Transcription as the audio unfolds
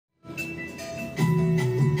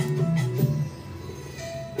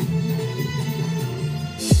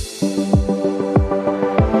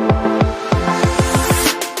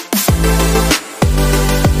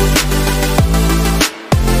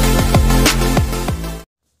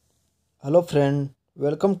Hello friend,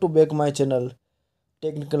 welcome to back my channel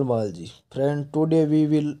Technical Biology. Friend, today we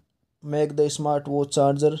will make the smartwatch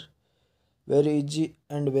charger very easy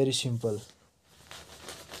and very simple.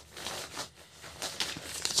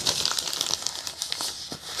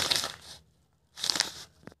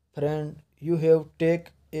 Friend, you have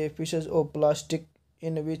take a pieces of plastic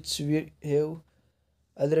in which we have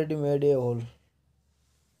already made a hole.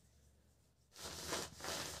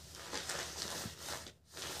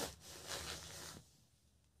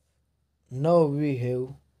 Now we have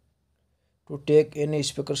to take any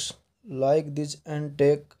speakers like this and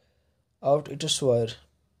take out its wire.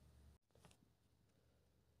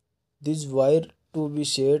 This wire to be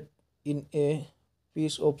set in a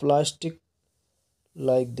piece of plastic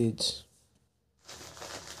like this.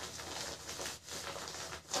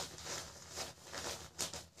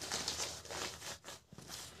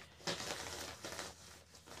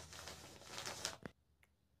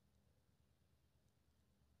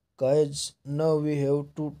 Guys, now we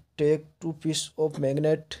have to take two pieces of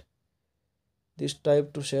magnet this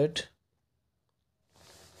type to set.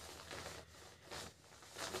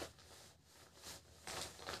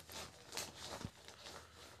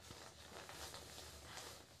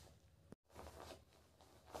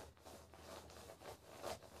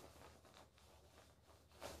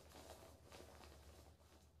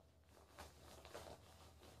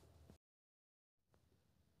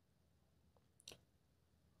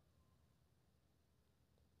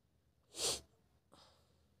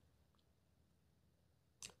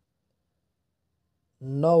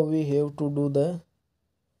 Now we have to do the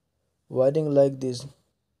wiring like this.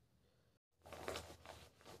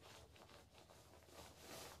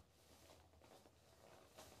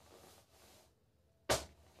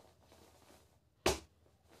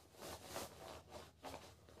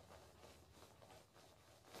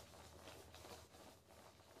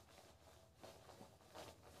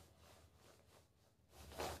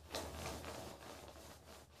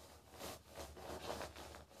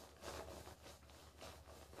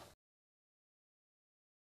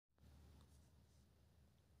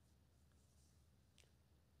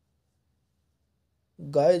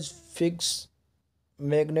 Guys, fix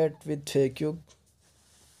magnet with vacuum.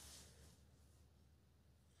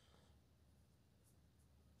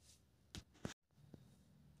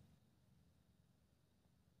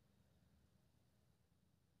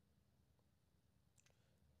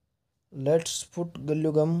 Let's put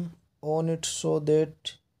glue gum on it so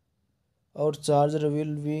that our charger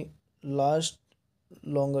will be last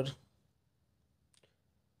longer.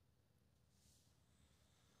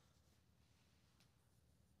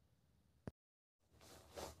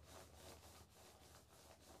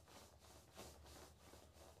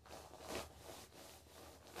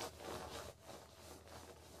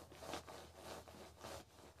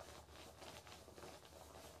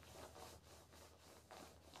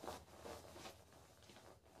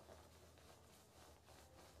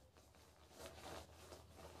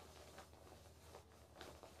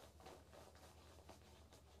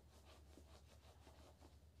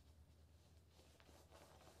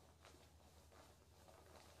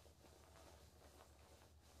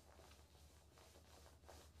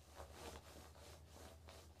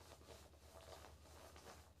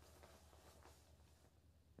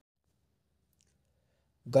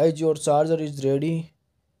 Guys, your charger is ready.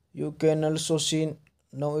 You can also see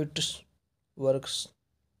now it works.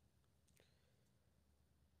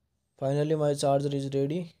 Finally, my charger is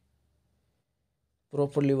ready,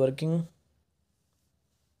 properly working,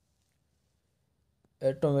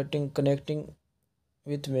 automatic connecting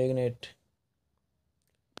with magnet.